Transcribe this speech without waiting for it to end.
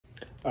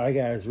All right,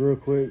 guys, real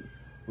quick,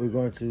 we're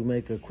going to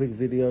make a quick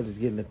video, just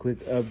getting a quick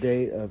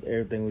update of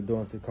everything we're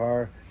doing to the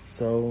car.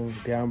 So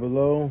down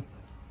below,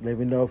 let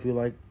me know if you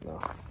like. No.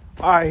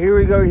 All right, here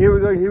we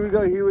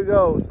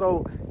go.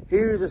 So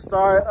here's the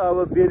start of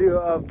a video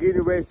of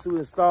getting ready to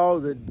install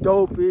the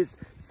dopest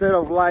set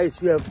of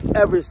lights you have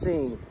ever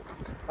seen.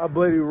 Our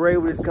buddy Ray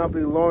with his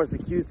company, Lawrence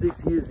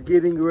Acoustics, he is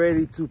getting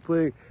ready to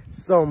put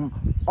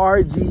some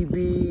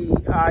RGB,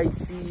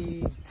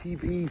 IC,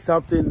 TP,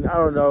 something, I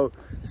don't know,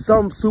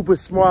 some super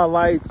smart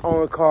lights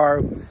on the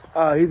car.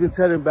 He's been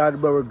telling about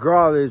it, but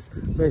regardless,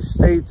 man,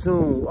 stay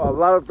tuned. A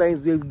lot of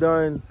things we've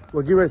done,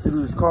 we're getting ready to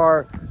do this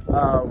car.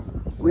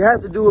 We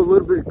have to do a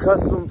little bit of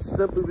custom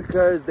simply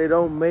because they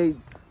don't make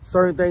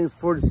certain things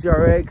for the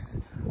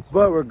CRX.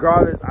 But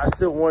regardless, I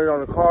still want it on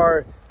the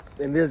car,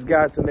 and this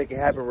guy's to make it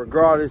happen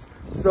regardless.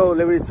 So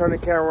let me just turn the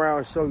camera around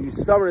and show you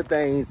some of the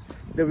things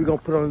that we're gonna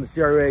put on the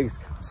CRX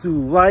to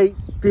light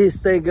this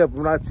thing up.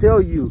 When I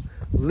tell you,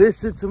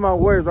 listen to my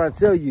words when I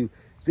tell you,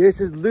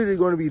 this is literally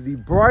gonna be the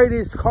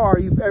brightest car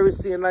you've ever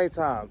seen at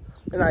nighttime.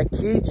 And I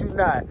kid you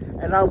not,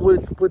 and I'm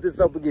willing to put this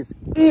up against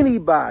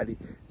anybody.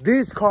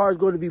 This car is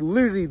going to be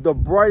literally the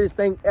brightest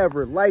thing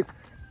ever. Lights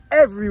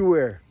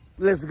everywhere.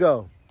 Let's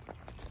go.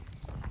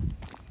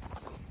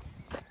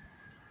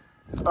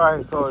 All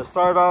right, so to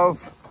start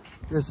off,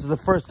 this is the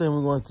first thing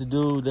we're going to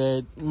do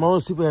that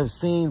most people have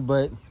seen,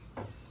 but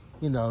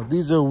you know,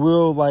 these are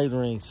wheel light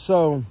rings.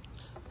 So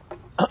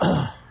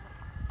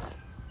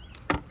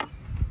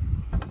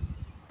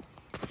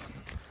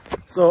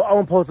so I'm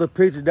gonna post a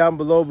picture down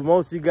below, but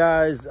most of you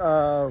guys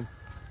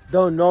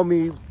don't know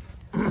me.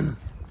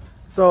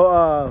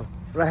 So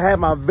when I had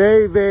my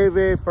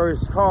very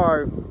first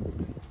car, it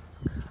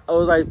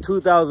was like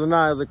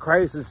 2009. It was a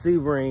Chrysler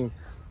Sebring.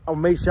 I'll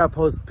make sure I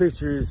post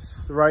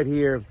pictures right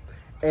here.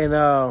 And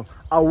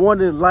I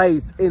wanted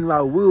lights in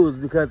my wheels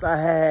because I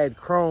had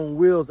chrome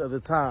wheels at the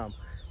time.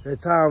 At the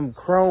time,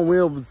 chrome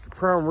rims,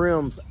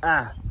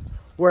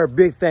 were a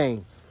big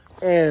thing.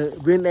 And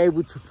being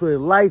able to put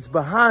lights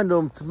behind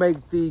them to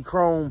make the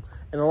chrome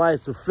and the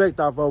lights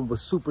reflect off of them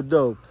was super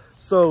dope.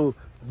 So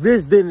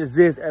this didn't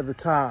exist at the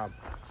time.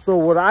 So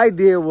what I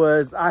did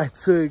was I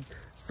took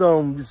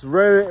some just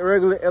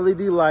regular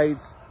LED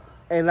lights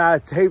and I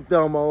taped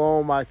them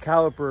along my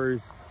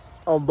calipers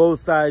on both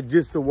sides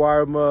just to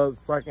wire them up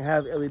so I can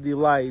have LED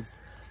lights.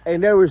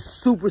 And they were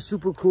super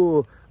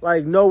cool.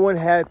 Like no one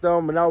had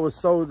them, and I was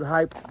so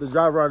hyped to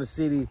drive around the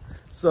city.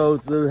 So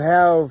to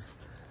have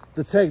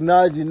the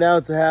technology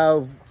now, to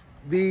have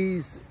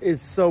these,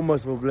 is so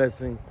much of a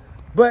blessing.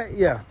 But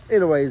yeah,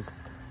 anyways,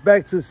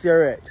 back to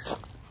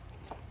CRX.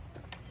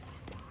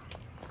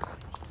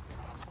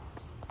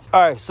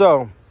 All right,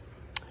 so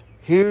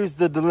here's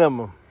the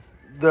dilemma.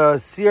 The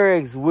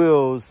CRX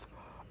wheels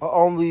are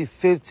only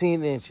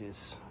 15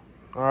 inches,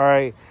 all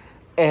right?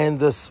 And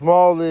the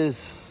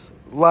smallest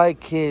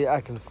light kit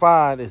I can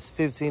find is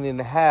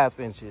 15.5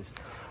 inches,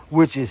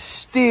 which is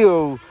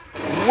still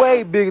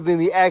way bigger than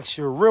the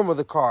actual rim of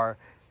the car,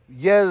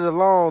 yet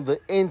alone the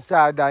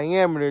inside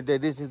diameter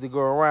that this needs to go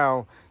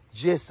around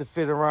just to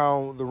fit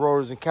around the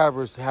rotors and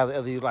calipers to have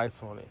the LED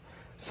lights on it.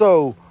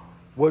 So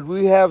what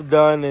we have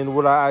done and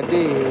what our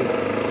idea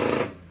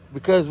is,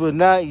 because we're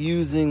not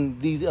using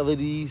these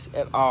LEDs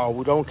at all,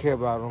 we don't care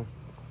about them,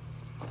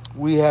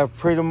 we have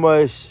pretty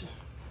much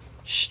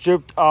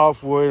stripped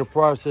off, we're in the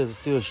process of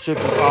still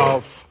stripping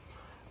off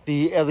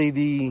the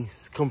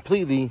LEDs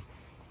completely,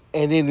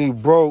 and then we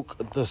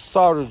broke the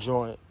solder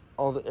joint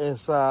on the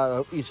inside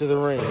of each of the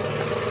rings.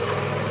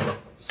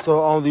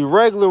 So on the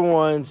regular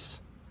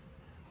ones,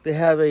 they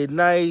have a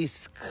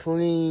nice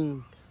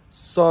clean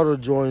solder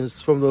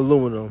joints from the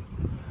aluminum.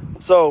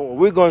 So what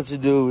we're going to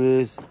do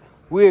is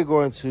we're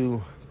going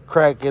to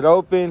crack it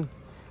open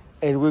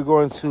and we're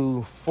going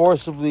to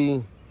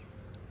forcibly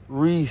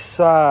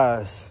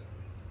resize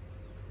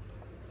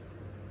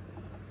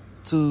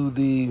to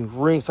the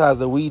ring size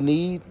that we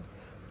need,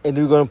 and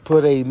we're going to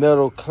put a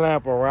metal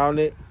clamp around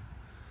it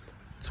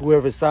to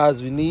whatever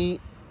size we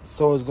need,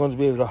 so it's going to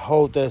be able to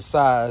hold that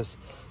size,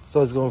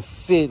 so it's going to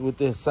fit with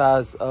the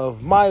size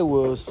of my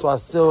wheels, so I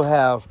still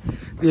have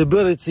the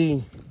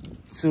ability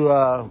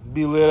to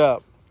be lit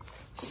up.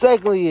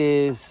 Secondly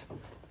is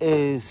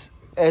as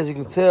you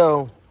can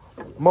tell,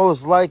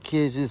 most light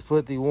kits just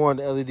put the one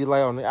LED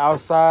light on the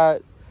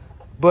outside,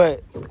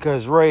 but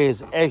because Ray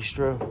is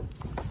extra,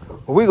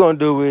 what we're gonna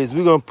do is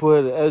we're gonna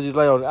put an LED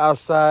light on the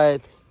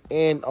outside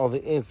and on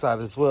the inside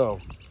as well.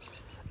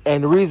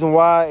 And the reason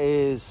why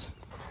is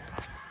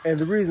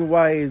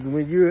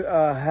when you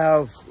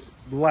have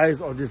the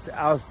lights on just the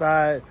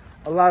outside,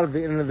 a lot of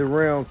the end of the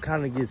rim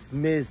kind of gets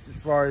missed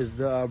as far as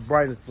the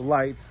brightness of the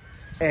lights.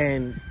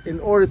 And in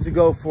order to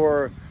go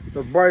for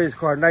the brightest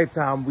car at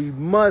nighttime, we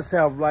must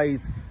have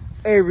lights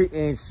every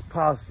inch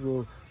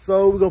possible.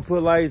 So we're gonna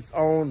put lights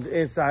on the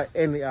inside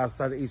and the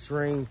outside of each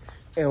ring.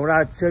 And when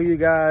I tell you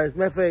guys,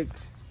 matter of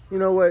fact, you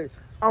know what?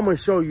 I'm gonna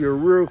show you a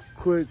real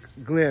quick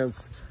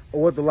glimpse of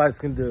what the lights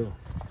can do.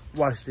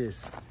 Watch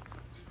this.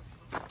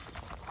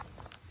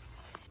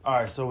 All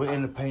right, so we're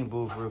in the paint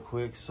booth real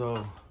quick.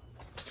 So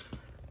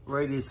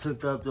Ray just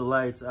hooked up the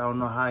lights. I don't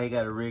know how he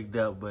got it rigged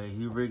up, but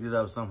he rigged it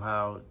up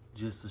somehow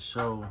just to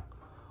show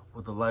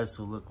what the lights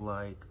will look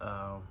like.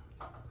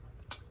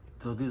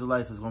 So these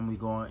lights is gonna be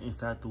going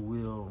inside the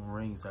wheel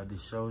rings I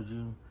just showed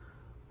you.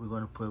 We're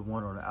gonna put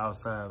one on the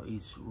outside of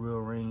each wheel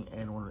ring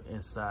and one on the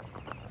inside.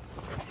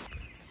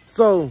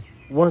 So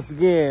once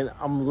again,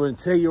 I'm gonna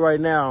tell you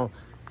right now,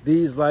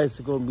 these lights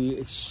are gonna be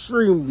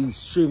extremely,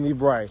 extremely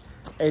bright.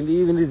 And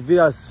even this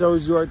video I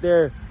showed you right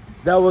there,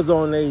 that was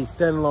on a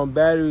standalone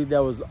battery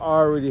that was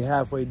already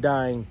halfway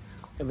dying,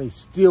 and they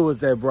still was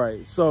that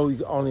bright. So you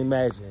can only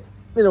imagine.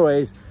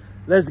 Anyways,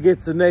 let's get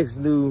to the next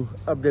new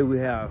update we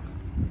have.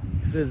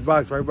 It's this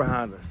box right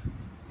behind us.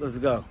 Let's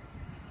go.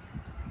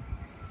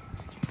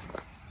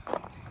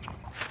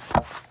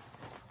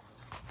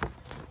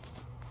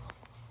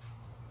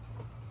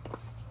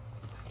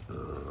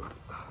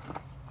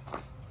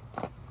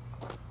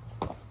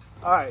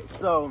 All right,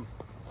 so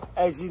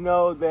as you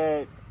know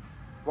that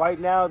right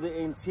now the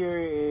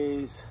interior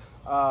is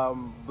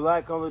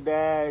black on the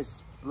dash,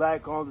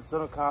 black on the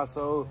center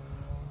console,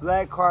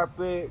 black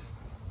carpet,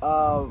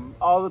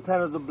 all the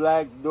panels are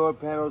black, door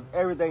panels,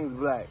 everything's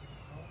black.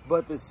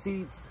 But the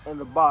seats and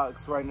the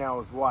box right now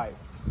is white.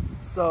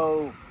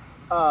 So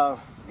got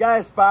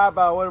inspired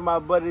by one of my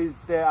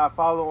buddies that I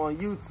follow on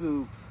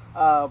YouTube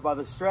by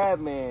the Strap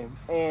Man.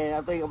 And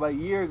I think about a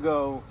year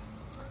ago,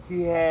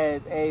 he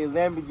had a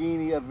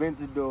Lamborghini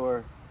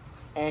Aventador,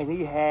 and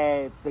he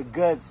had the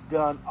guts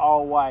done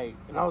all white.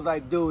 And I was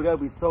like, dude,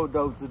 that'd be so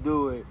dope to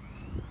do it.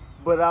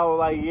 But I was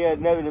like, yeah,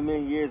 never in a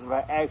million years if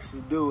I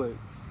actually do it.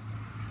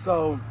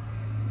 So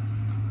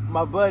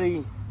my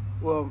buddy,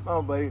 well, my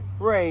buddy,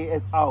 Ray,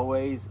 as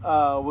always,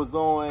 was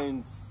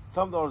on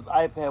something on his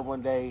iPad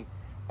one day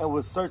and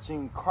was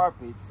searching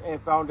carpets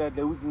and found out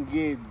that we can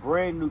get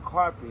brand new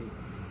carpet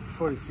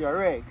for the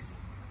CRX.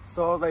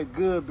 So I was like,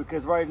 good,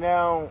 because right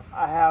now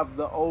I have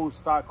the old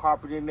stock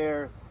carpet in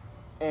there,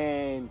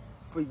 and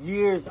for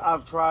years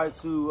I've tried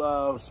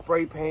to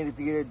spray paint it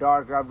to get it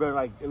darker. I've done it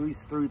like at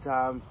least 3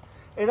 times.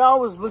 It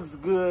always looks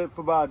good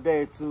for about a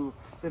day or two,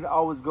 then it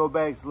always go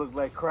back to look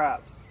like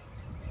crap.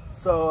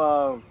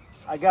 So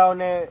I got on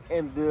there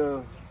and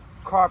the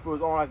carpet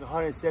was on like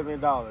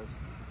 $170.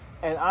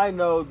 And I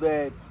know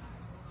that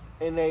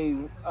in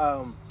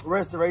a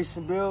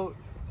restoration build,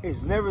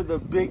 it's never the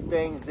big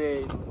things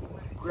that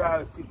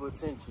grabs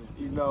people's attention.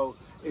 You know,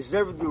 it's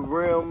never the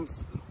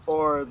rims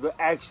or the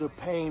actual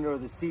paint or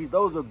the seats.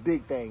 Those are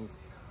big things,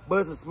 but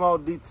it's the small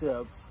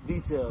details.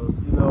 You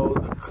know,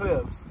 the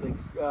clips,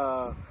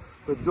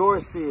 the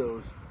door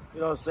seals. You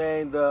know what I'm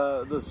saying?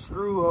 The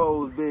screw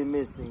holes being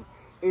missing.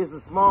 It's the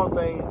small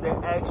things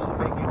that actually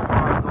make a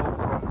car go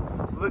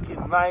from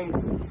looking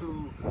nice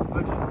to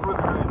looking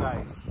really, really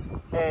nice.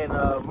 And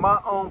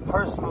my own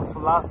personal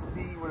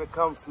philosophy when it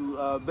comes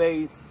to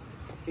bass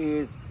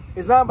is,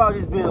 it's not about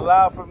just being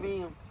loud for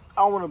me.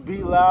 I want to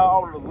be loud. I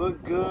want to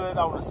look good.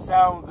 I want to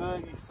sound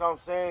good. You see what I'm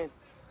saying?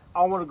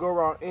 I want to go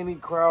around any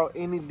crowd,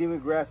 any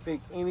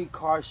demographic, any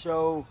car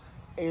show,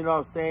 and, you know what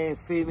I'm saying,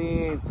 fit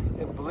in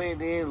and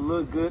blend in,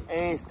 look good,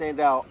 and stand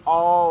out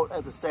all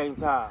at the same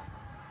time.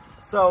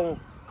 So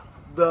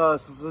the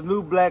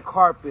new black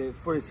carpet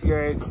for the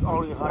CRX,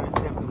 only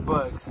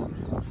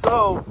 $170.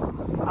 So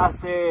I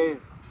said,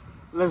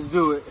 let's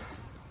do it.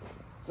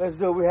 Let's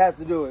do it. We have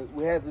to do it.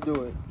 We have to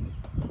do it.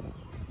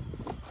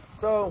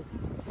 So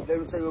let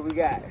me show you what we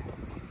got.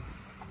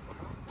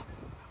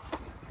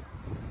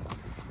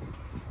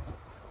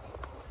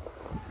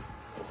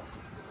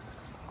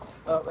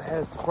 Oh, I had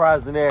a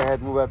surprise in there. I had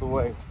to move out the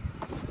way.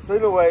 So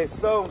anyway,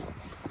 so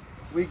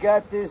we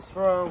got this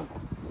from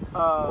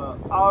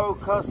Auto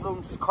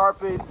Customs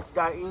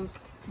Carpet.inc.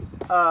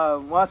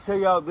 Well, I'll tell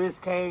y'all this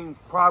came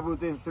probably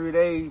within 3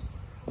 days.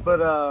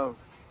 But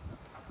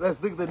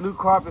let's look at the new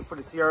carpet for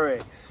the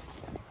CRX.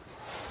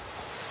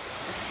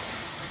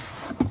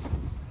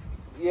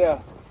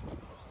 Yeah,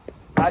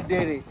 I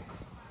did it.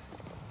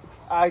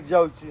 I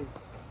joked you.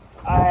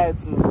 I had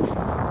to.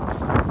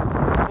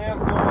 Instead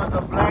of doing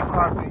the black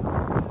carpet,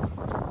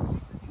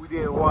 we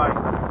did white.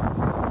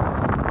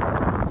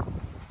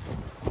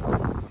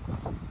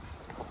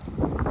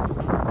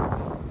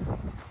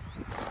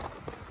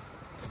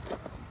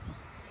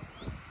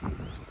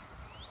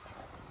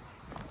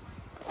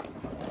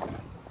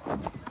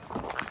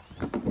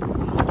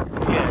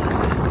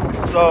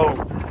 Yes. So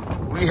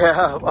we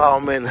have, oh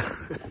man.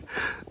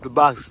 The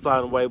box is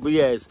flying away, but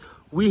yes,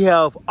 we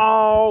have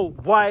all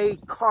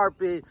white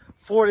carpet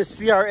for the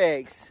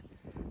CRX.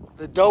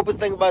 The dopest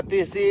thing about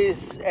this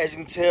is, as you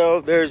can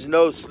tell, there's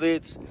no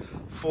slits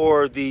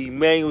for the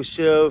manual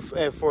shift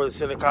and for the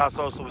center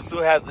console, so we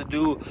still have to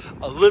do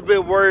a little bit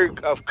of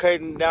work of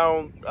cutting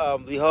down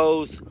the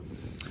hose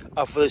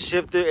for the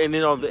shifter, and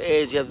then on the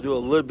edge you have to do a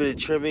little bit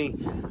of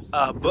trimming.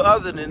 But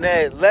other than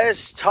that,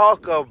 let's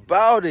talk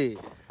about it.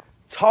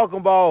 Talking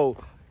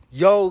about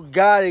Yo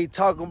Gotti,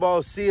 talking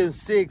about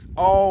CM6,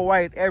 all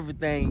white,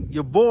 everything.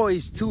 Your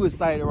boy's too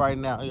excited right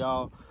now,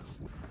 y'all.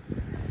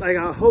 Like,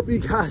 I hope you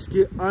guys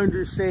can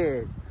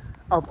understand.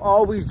 I've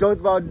always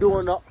joked about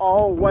doing the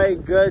all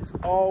white guts,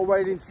 all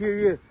white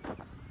interior.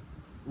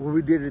 when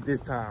we did it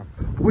this time.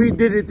 We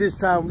did it this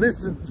time.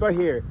 Listen right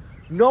here.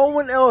 No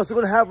one else is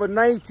gonna have a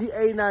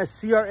 1989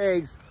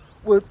 CRX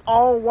with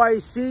all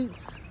white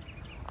seats,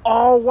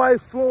 all white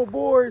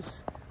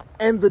floorboards,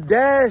 and the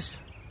dash.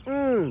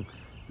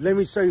 Let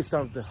me show you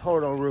something.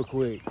 Hold on real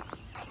quick.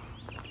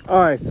 All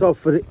right, so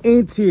for the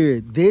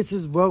interior, this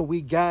is what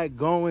we got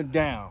going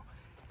down.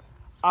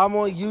 I'm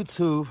on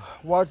YouTube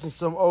watching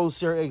some old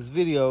CRX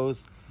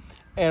videos,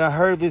 and I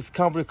heard this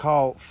company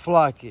called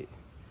Flock It.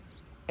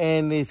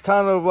 And it's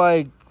kind of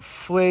like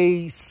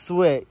flay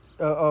sweat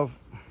of.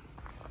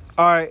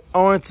 All right,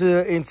 on to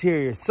the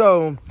interior.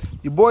 So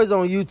your boy's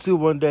on YouTube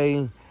one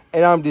day,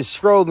 and I'm just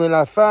scrolling, and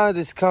I found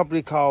this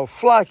company called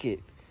Flock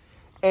It.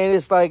 And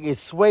it's like it's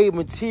suede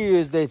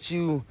materials that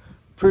you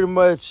pretty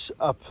much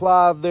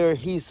apply their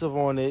adhesive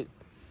on it.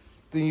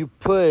 Then you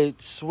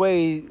put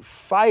suede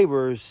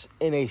fibers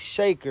in a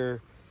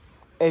shaker,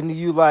 and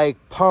you like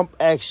pump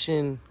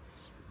action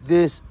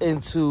this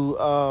into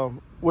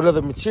what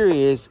other material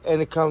is,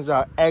 and it comes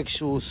out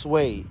actual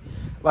suede.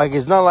 Like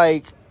it's not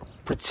like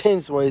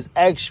pretend suede, it's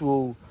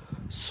actual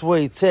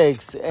suede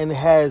text, and it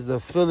has the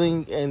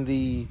feeling and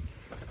the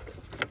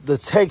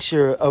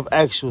texture of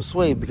actual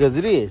suede, because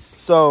it is.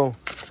 So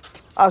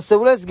I said,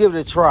 well, let's give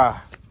it a try.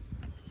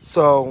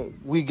 So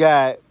we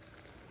got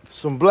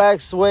some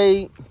black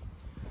suede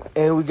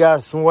and we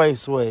got some white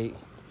suede,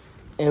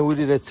 and we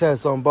did a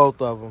test on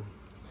both of them,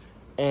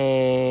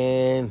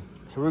 and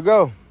here we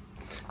go.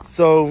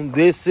 So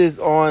this is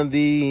on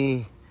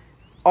the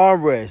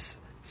armrest.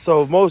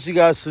 So most of you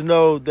guys should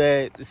know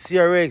that the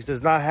CRX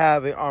does not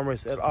have an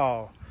armrest at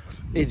all.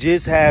 It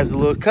just has a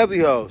little cubby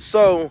hole.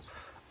 So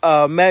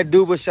Matt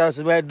Duba, shout out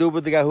to Matt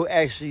Duba, the guy who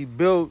actually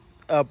built,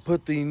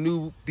 put the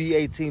new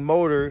B18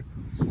 motor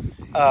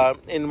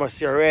in my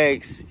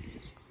CRX.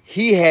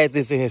 He had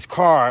this in his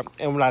car,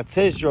 and when I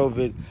test drove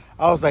it,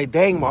 I was like,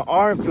 dang, my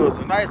arm feels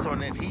so nice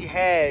on it. He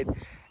had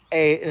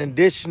an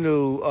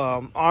additional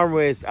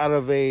armrest out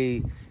of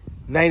a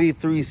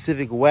 93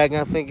 Civic wagon,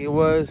 I think it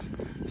was.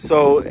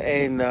 So,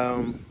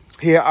 and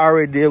he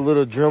already did a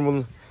little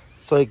Dremel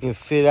so it can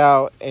fit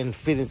out and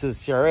fit into the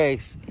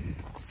CRX.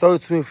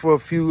 Sold it to me for a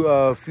few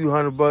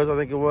 $100, I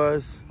think it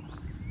was.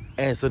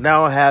 And so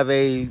now I have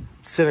a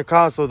center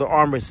console, the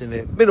armrest in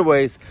it. But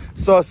anyways,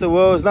 so I said,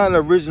 well, it's not an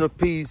original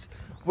piece.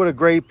 What a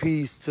great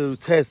piece to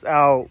test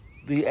out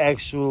the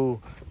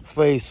actual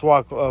flayed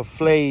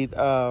suede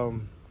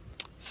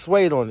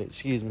on it.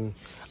 Excuse me.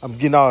 I'm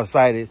getting all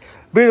excited.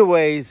 But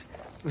anyways,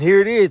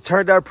 here it is.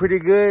 Turned out pretty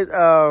good.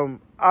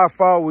 Our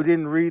fault, we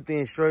didn't read the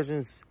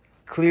instructions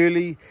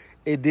clearly.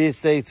 It did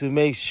say to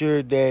make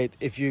sure that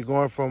if you're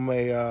going from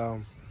a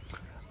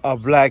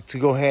black, to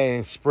go ahead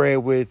and spray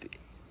with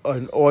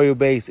an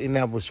oil-based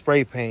enamel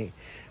spray paint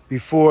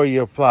before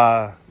you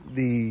apply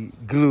the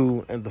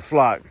glue and the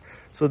flock.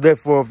 So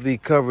therefore, the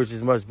coverage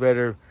is much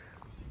better.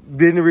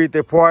 Didn't read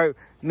that part.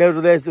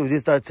 Nevertheless, it was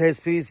just our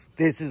test piece.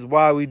 This is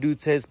why we do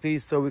test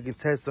piece, so we can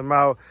test them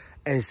out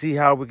and see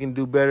how we can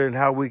do better and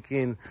how we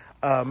can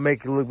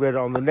make it look better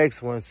on the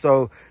next one.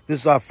 So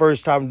this is our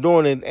first time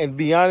doing it, and to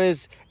be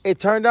honest, it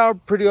turned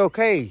out pretty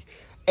okay.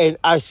 And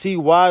I see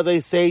why they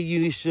say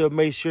you should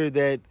make sure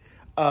that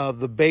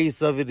the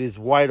base of it is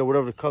white or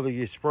whatever the color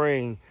you're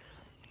spraying,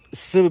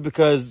 simply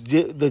because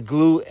the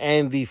glue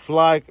and the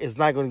flock is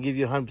not going to give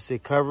you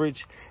 100%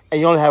 coverage, and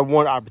you only have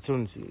one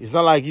opportunity. It's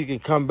not like you can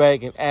come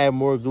back and add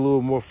more glue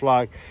or more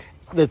flock.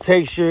 The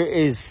texture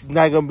is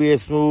not going to be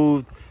as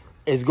smooth.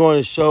 It's going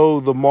to show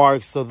the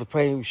marks of the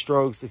paint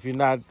strokes if you're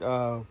not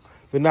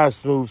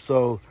smooth.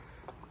 So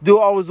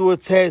always do a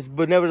test,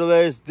 but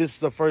nevertheless, this is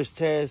the first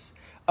test.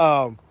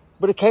 But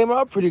it came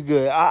out pretty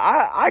good.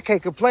 I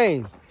can't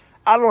complain.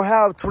 I don't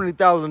have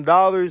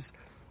 $20,000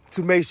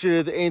 to make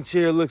sure the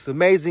interior looks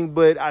amazing,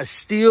 but I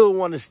still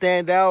want to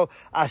stand out.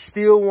 I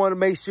still want to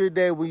make sure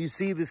that when you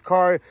see this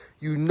car,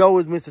 you know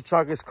it's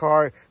Mr.ChoKolate's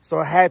car. So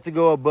I had to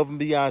go above and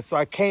beyond. So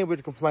I can't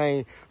really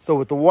complain. So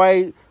with the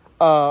white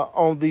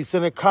on the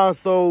center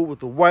console, with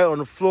the white on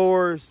the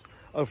floors,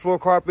 on the floor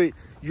carpet,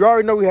 you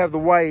already know we have the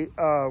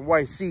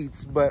white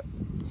seats, but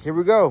here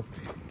we go.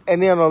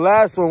 And then on the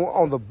last one,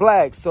 on the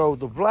black, so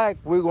the black,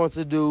 we're going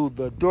to do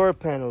the door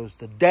panels,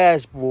 the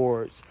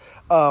dashboards,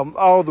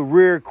 all the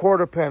rear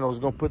quarter panels,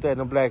 going to put that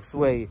in black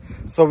suede.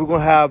 So we're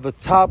going to have the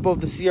top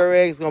of the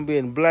CRX going to be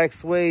in black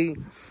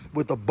suede,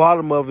 with the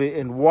bottom of it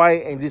in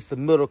white, and just the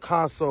middle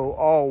console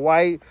all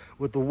white,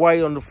 with the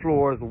white on the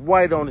floors,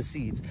 white on the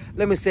seats.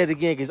 Let me say it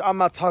again, because I'm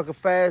not talking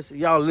fast.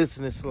 Y'all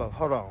listening slow.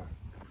 Hold on.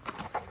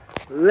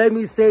 Let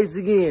me say this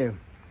again.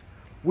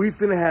 We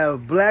finna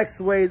have black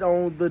suede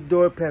on the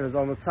door panels,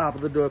 on the top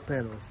of the door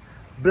panels.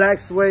 Black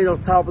suede on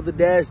top of the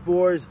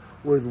dashboards,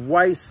 with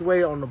white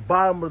suede on the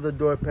bottom of the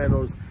door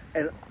panels,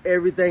 and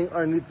everything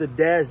underneath the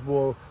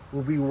dashboard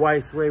will be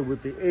white suede,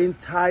 with the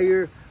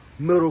entire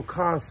middle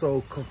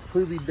console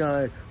completely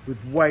done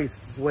with white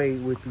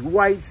suede, with the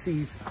white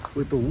seats,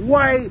 with the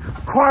white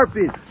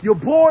carpet. Your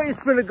boy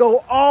is finna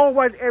go all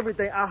white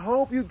everything. I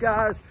hope you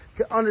guys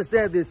can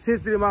understand the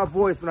intensity of my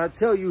voice when I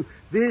tell you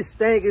this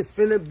thing is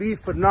finna be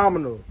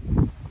phenomenal.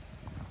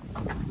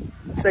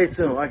 Stay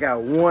tuned. I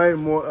got one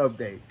more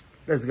update.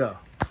 Let's go.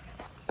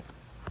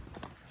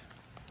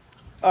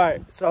 All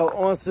right, so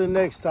on to the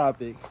next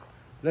topic.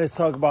 Let's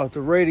talk about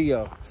the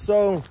radio.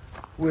 So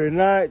we're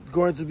not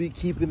going to be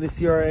keeping the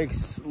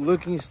CRX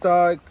looking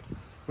stock.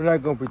 We're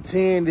not going to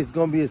pretend it's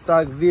going to be a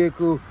stock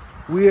vehicle.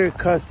 We are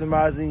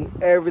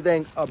customizing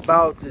everything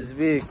about this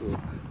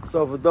vehicle.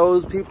 So for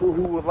those people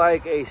who would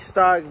like a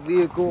stock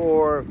vehicle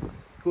or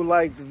who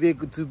like the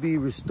vehicle to be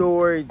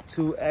restored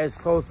to as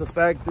close to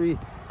factory,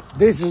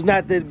 this is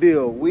not that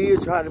build. We are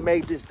trying to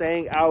make this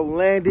thing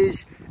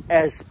outlandish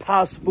as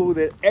possible,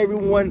 that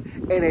everyone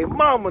and their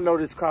mama know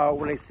this car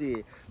when they see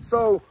it.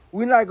 So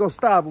we're not gonna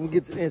stop when we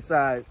get to the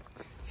inside.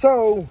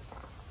 So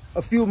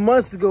a few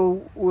months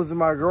ago was in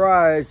my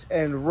garage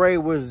and Ray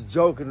was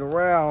joking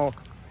around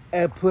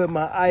and put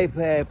my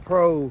iPad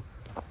Pro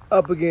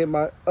up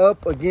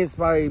against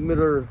my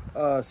middle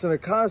center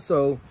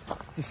console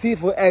to see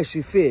if it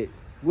actually fit.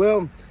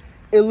 Well,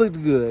 it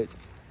looked good.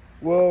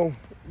 Well,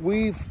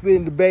 we've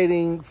been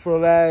debating for the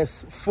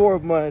last 4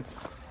 months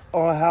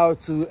on how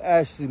to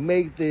actually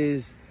make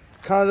this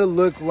kind of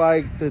look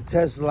like the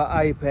Tesla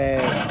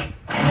iPad,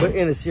 but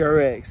in a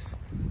CRX.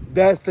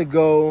 That's the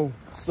goal.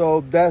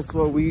 So that's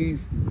what this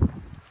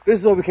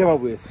is what we came up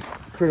with,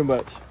 pretty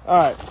much. All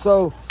right,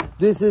 so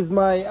this is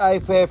my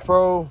iPad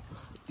Pro,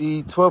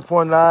 the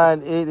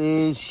 12.9. It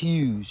is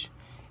huge.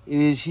 It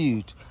is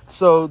huge.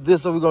 So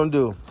this is what we're gonna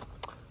do.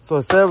 So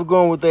instead of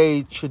going with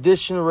a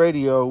traditional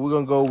radio, we're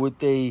gonna go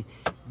with a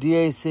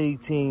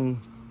DA18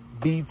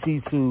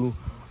 BT2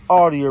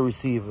 audio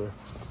receiver.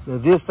 Now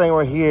this thing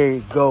right here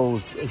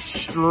goes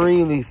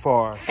extremely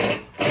far,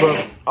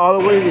 but all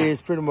the way it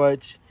is pretty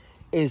much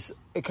is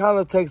it kind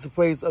of takes the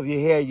place of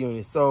your head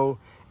unit. So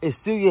it's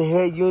still your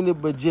head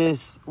unit, but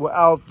just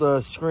without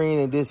the screen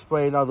and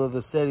display and all the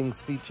other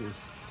settings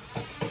features.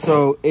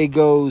 So it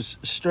goes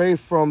straight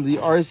from the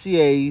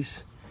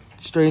RCAs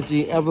straight into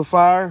the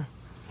amplifier,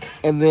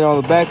 and then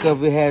on the back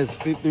of it has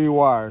 3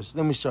 wires.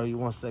 Let me show you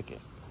 1 second.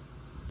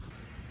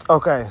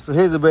 Okay, so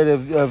here's a better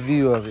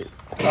view of it.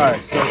 All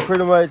right, so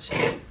pretty much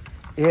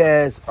it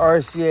has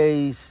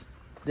RCAs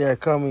that are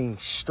coming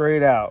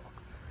straight out.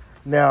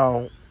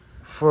 Now,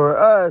 for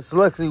us,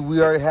 luckily,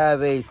 we already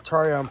have a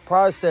Tarion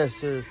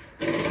processor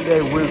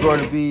that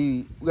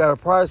we got a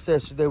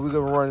processor that we're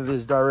going to run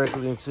this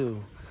directly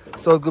into.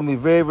 So it's going to be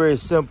very, very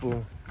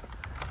simple.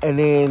 And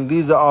then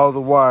these are all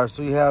the wires.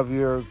 So you have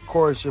your, of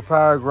course, your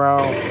power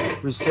ground,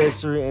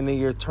 accessory, and then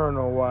your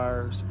terminal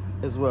wires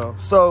as well.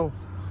 So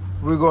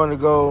we're going to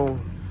go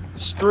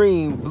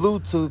stream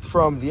Bluetooth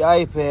from the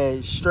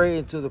iPad straight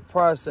into the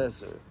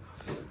processor.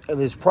 And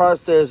this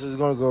processor is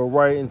going to go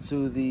right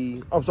into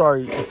the,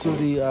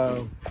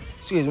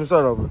 excuse me,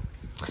 start over.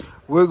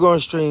 We're going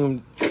to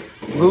stream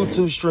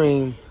Bluetooth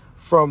stream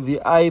from the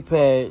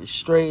iPad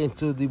straight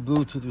into the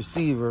Bluetooth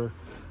receiver,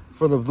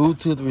 from the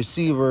Bluetooth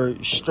receiver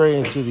straight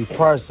into the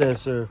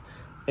processor,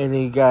 and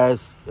then you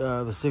guys,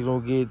 the signal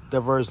will get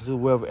diverted to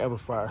whatever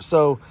amplifier.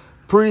 So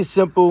pretty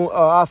simple.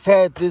 I've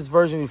had this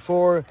version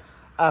before.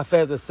 I've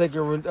had the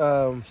second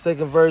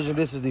version.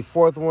 This is the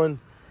 4th one.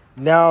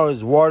 Now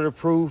it's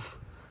waterproof,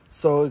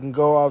 so it can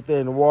go out there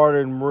in the water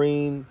and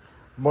marine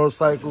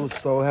motorcycles.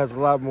 So it has a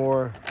lot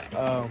more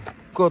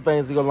cool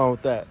things to go along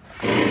with that.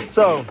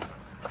 So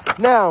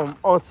now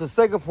on to the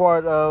second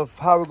part of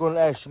how we're going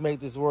to actually make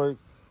this work.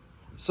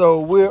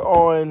 So we're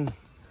on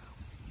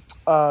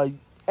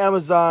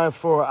Amazon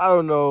for, I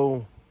don't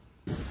know.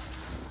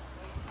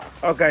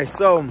 Okay,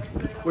 so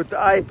with the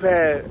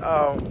iPad,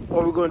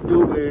 what we're going to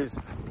do is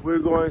we're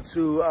going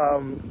to,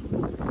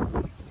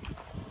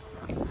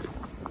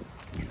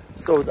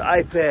 so with the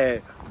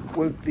iPad,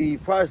 with the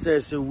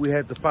processor, we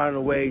had to find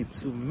a way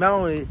to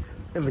mount it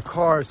in the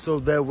car so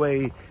that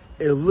way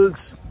it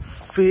looks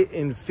fit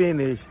and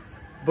finished,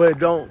 but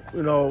don't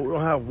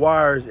have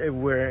wires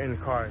everywhere in the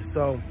car.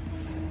 So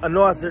I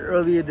know I said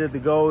earlier that the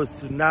goal is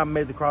to not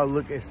make the car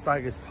look as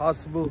stock as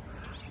possible,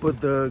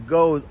 but the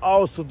goal is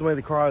also to make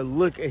the car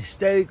look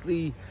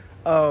aesthetically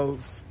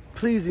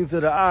pleasing to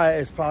the eye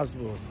as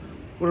possible.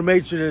 We want to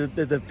make sure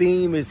that the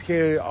theme is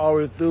carried all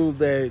the way through,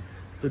 that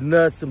the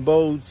nuts and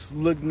bolts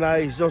look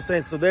nice, you know what I'm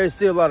saying? So there's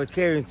still a lot of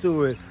carrying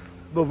to it,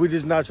 but we're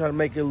just not trying to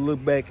make it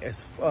look back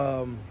as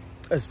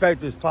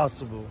factory as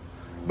possible.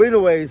 But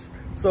anyways,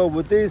 so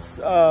with this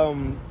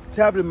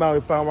tablet mount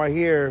we found right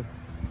here,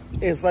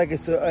 it's like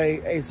it's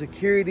a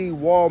security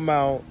wall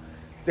mount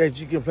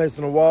that you can place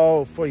on the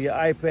wall for your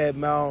iPad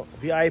mount,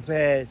 your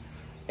iPad,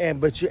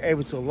 but you're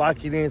able to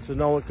lock it in so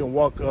no one can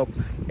walk up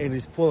and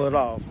just pull it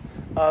off.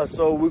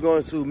 So we're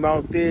going to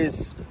mount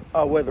this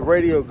where the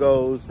radio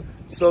goes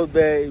so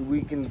that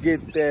we can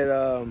get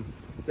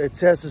that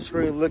Tesla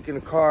screen look in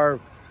the car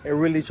and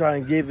really try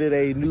and give it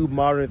a new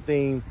modern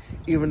theme,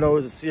 even though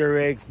it's a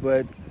CRX.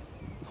 But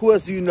who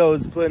else do you know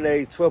is putting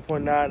a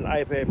 12.9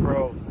 iPad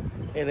Pro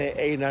in an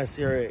 89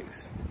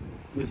 CRX?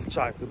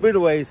 Mr.ChoKolate. But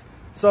anyways,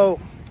 so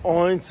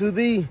on to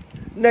the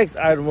next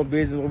item of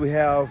business where we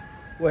have,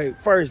 wait,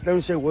 first, let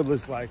me show you what it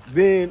looks like.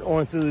 Then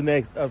on to the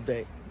next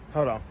update.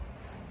 Hold on.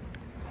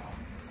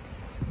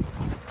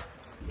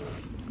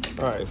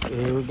 All right, so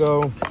here we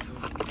go.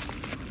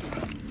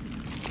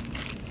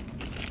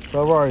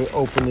 So I've already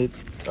opened it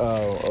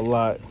a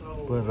lot,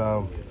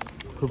 but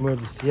pretty much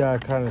see how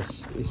it kind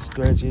of it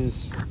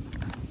stretches.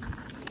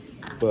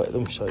 But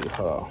let me show you.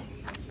 Hold on.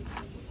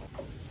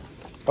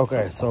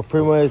 Okay, so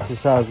pretty much this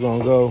is how it's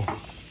gonna go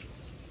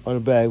on the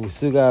back. We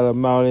still gotta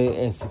mount it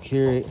and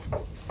secure it,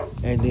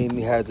 and then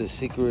it has a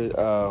secret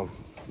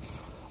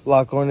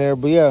lock on there.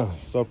 But yeah,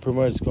 so pretty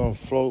much it's gonna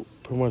float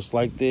pretty much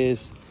like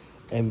this,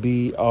 and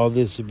all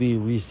this would be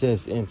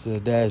recessed into the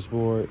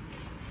dashboard,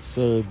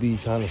 so it'd be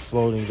kind of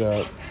floating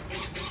up.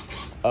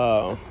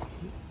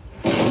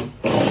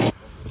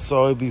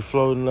 So it'd be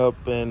floating up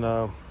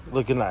and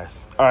looking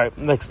nice. All right,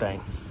 next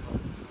thing.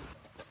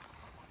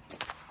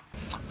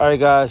 All right,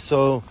 guys,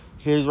 so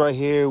right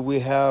here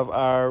we have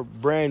our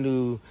brand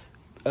new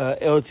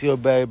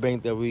LTO battery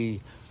bank that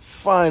we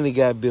finally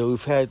got built.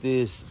 We've had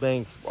this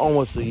bank for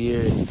almost a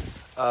year,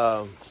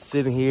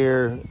 sitting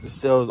here. The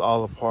cells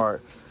all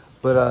apart,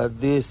 but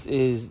these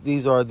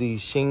are the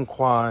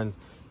Shinquan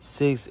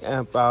 6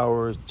 amp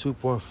hours,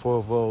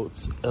 2.4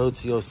 volts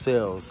LTO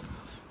cells.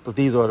 But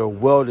these are the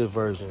welded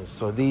versions.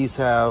 So these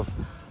have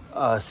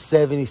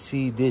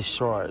 70C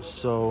discharge.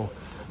 So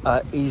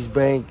each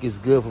bank is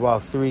good for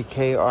about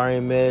 3K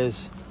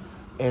RMS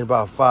and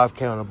about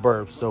 5K on the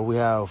burp. So we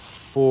have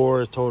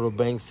 4 total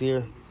banks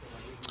here.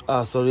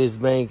 So this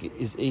bank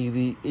is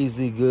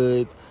easily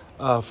good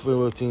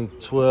for between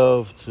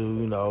 12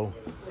 to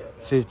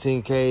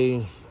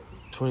 15K,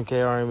 20K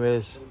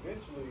RMS.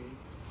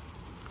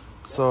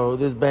 So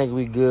this bank will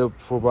be good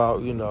for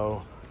about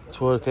 12K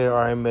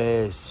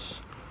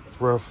RMS,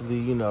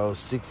 roughly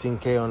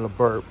 16K on the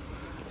burp.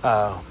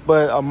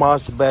 But a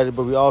monster battery,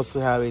 but we also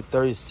have a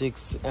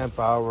 36 amp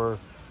hour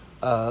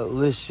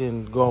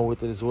lithium going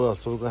with it as well.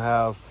 So we're gonna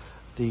have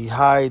the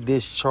high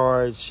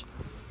discharge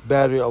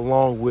battery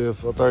along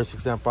with a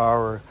 36 amp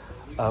hour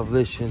of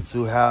lithium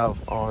to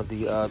have on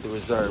the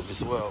reserve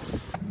as well.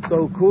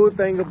 So cool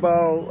thing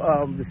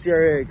about the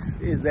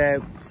CRX is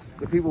that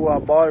the people who I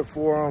bought it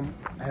for them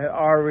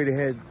already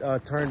had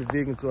turned the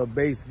vehicle into a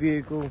base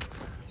vehicle.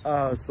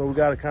 So we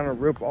got to kind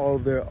of rip all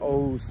their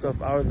old stuff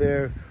out of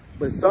there.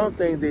 But some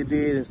things they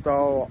did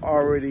install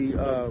already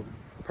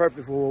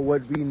perfect for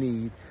what we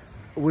need,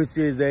 which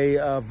is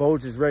a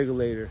voltage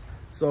regulator.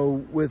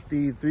 So with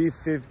the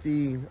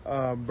 350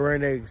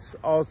 Burn-X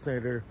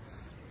alternator,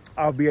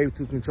 I'll be able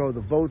to control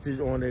the voltage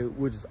on it,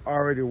 which is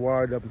already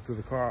wired up into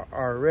the car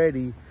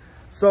already.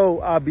 So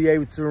I'll be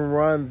able to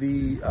run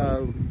the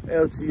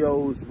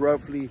LTOs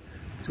roughly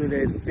between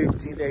that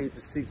 15.8 to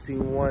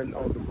 16.1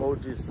 on the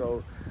voltage.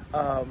 So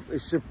it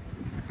should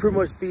pretty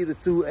much feed the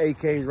 2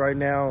 AKs right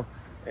now,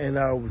 and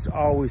we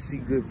always see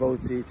good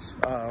voltage.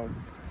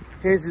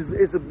 Hence,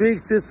 it's a big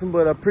system,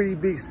 but a pretty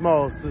big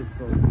small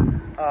system.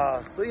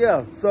 So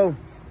yeah, so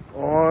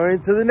on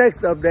to the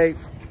next update.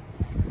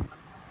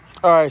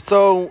 All right,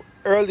 so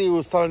earlier I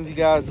was talking to you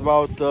guys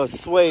about the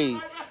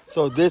suede.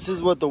 So this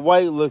is what the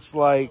white looks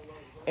like,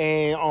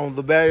 and on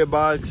the battery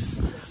box,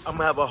 I'm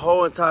gonna have a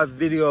whole entire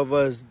video of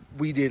us.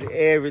 We did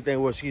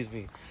everything. Well, excuse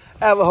me,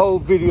 I have a whole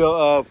video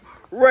of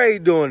Ray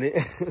doing it.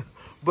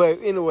 But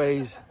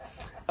anyways,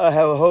 I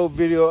have a whole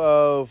video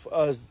of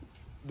us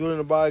doing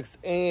the box,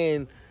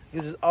 and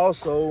this is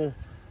also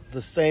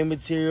the same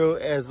material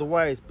as the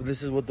whites, but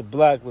this is what the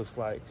black looks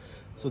like.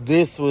 So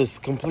this was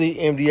complete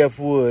MDF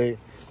wood,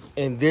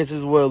 and this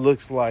is what it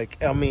looks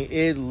like. I mean,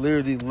 it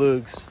literally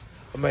looks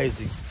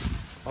amazing.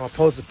 I'll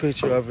post a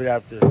picture of it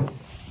after.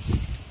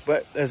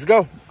 But let's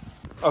go.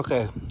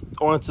 Okay,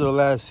 on to the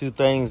last few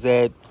things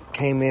that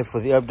came in for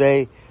the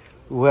update.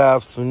 We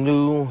have some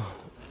new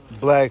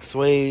black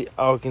suede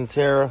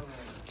Alcantara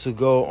to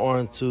go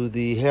onto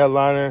the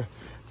headliner,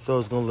 so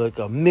it's gonna look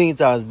a million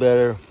times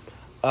better.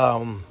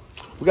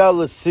 We got a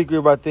little secret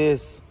about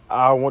this.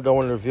 I don't want to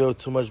reveal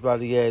too much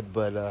about it yet,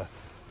 but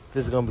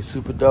this is gonna be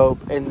super dope.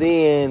 And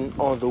then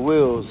on the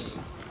wheels,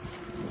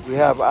 we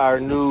have our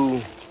new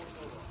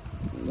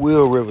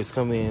wheel rivets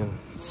come in.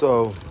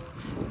 So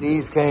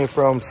these came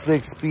from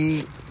Slick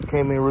Speed,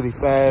 came in really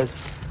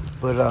fast.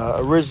 But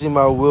originally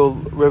my wheel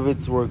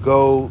rivets were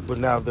gold, but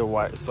now they're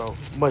white, so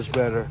much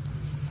better.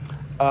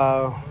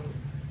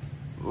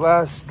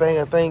 Last thing,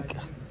 I think,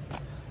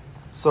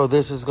 so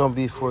this is gonna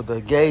be for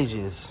the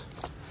gauges.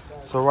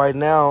 So right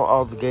now,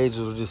 all the gauges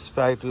are just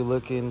factory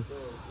looking,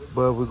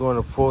 but we're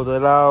gonna pull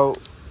that out,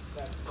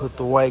 put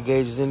the white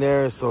gauges in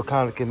there so it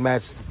kind of can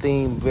match the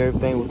theme of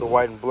everything with the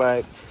white and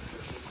black,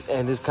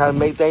 and just kind of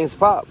make things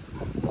pop.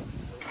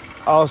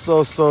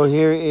 Also, so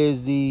here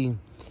is the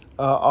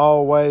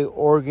all white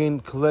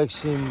Oregon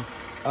collection,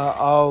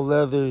 all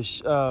leather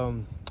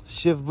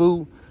shift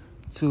boot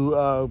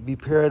to be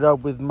paired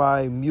up with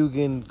my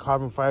Mugen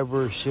carbon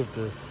fiber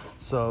shifter.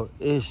 So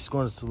it's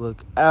going to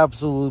look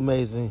absolutely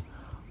amazing.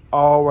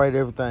 All right,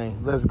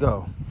 everything. Let's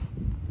go.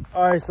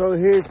 All right, so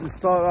here's to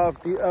start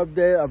off the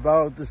update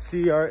about the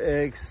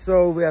CRX.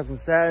 So we have some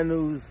sad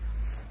news.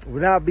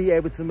 We'll not be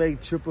able to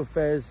make Triple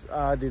Fest.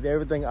 I did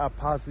everything I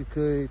possibly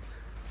could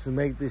to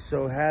make this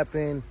show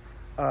happen.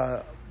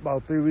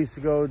 About 3 weeks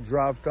ago,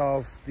 dropped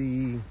off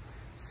the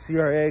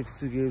CRX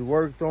to get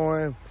worked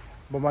on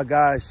by my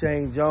guy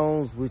Shane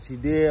Jones, which he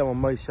did. I'm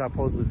gonna make sure I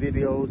post the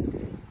videos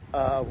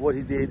of what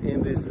he did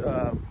in this,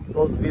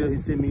 post the video he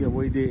sent me of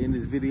what he did in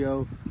this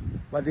video.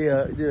 I did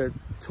a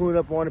tune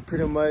up on it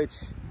pretty much,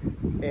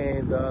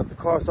 and the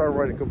car started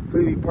running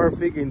completely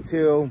perfect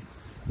until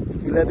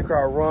he let the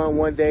car run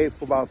one day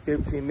for about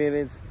 15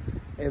 minutes,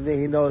 and then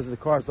he noticed the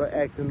car started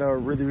acting up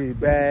really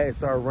bad and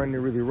started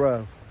running really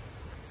rough.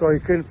 So he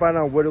couldn't find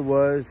out what it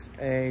was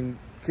and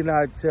could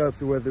not tell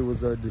if whether it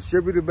was a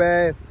distributor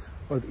bad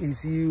or the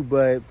ECU,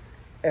 but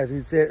as we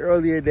said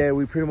earlier that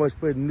we pretty much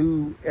put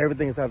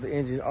everything inside the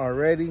engine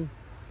already.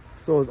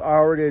 So it's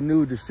already a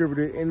new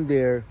distributor in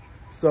there.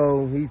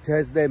 So he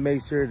tested that,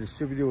 made sure the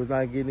distributor was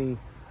not getting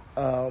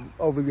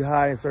overly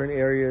high in certain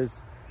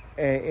areas,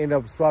 and ended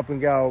up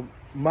swapping out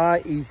my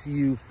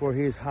ECU for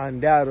his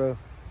Honda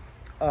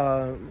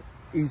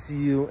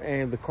ECU,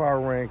 and the car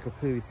ran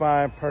completely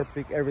fine,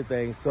 perfect,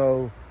 everything.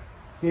 So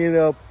he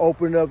ended up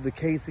opening up the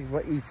casing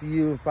for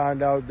ECU and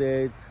found out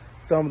that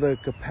some of the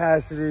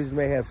capacitors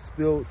may have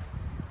spilled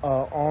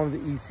on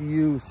the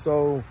ECU,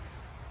 so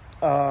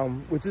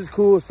which is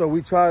cool. So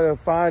we try to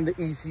find the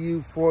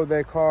ECU for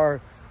that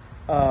car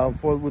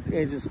with the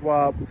engine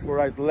swap for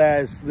like the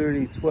last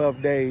literally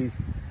 12 days,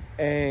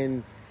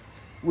 and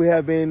we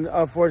have been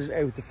unfortunately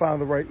able to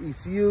find the right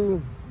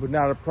ECU, but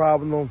not a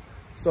problem.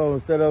 So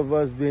instead of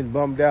us being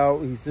bummed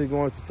out, he's still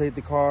going to take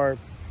the car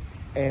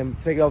and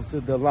take it off to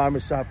the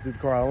alignment shop to the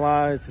car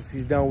align since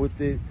he's done with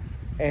it.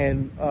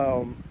 And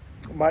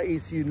my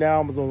ECU now,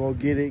 I'm gonna go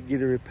get it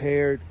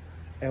repaired.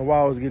 And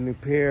while I was getting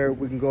repaired,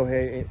 we can go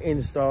ahead and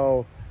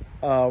install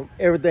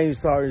everything you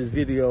saw in this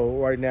video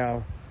right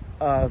now.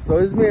 So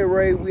it's been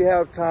great. We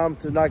have time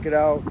to knock it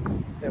out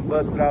and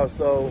bust it out.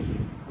 So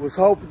was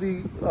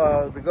hopefully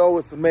the goal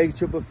was to make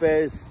Triple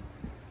Fest,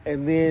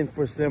 and then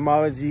for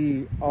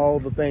Slimology, all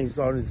the things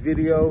you saw in this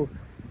video,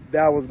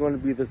 that was going to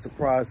be the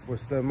surprise for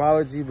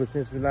Slimology. But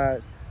since we're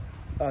not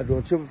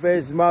doing Triple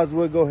Fest, you might as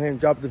well go ahead and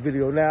drop the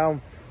video now,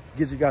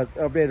 get you guys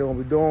updated on what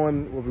we're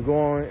doing, where we're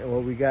going, and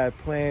what we got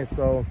planned.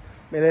 So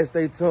man, let's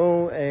stay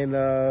tuned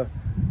and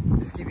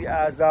just keep your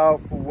eyes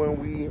out for when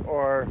we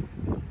are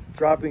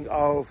dropping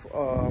off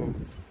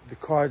the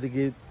car to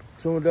get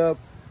tuned up.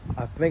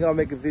 I think I'll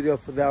make a video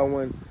for that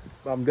one,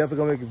 but I'm definitely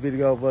gonna make a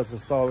video of us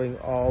installing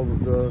all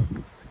of the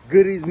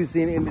goodies we've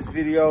seen in this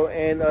video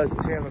and us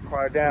tearing the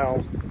car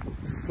down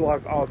to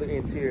flock all the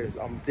interiors.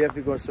 I'm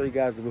definitely gonna show you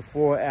guys the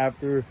before,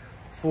 after,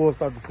 full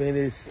start to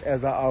finish,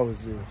 as I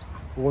always do.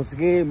 But once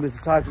again,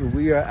 Mr.ChoKolate,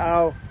 we are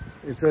out.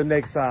 Until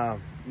next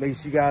time, make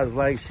sure you guys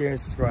like, share, and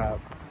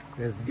subscribe.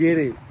 Let's get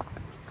it.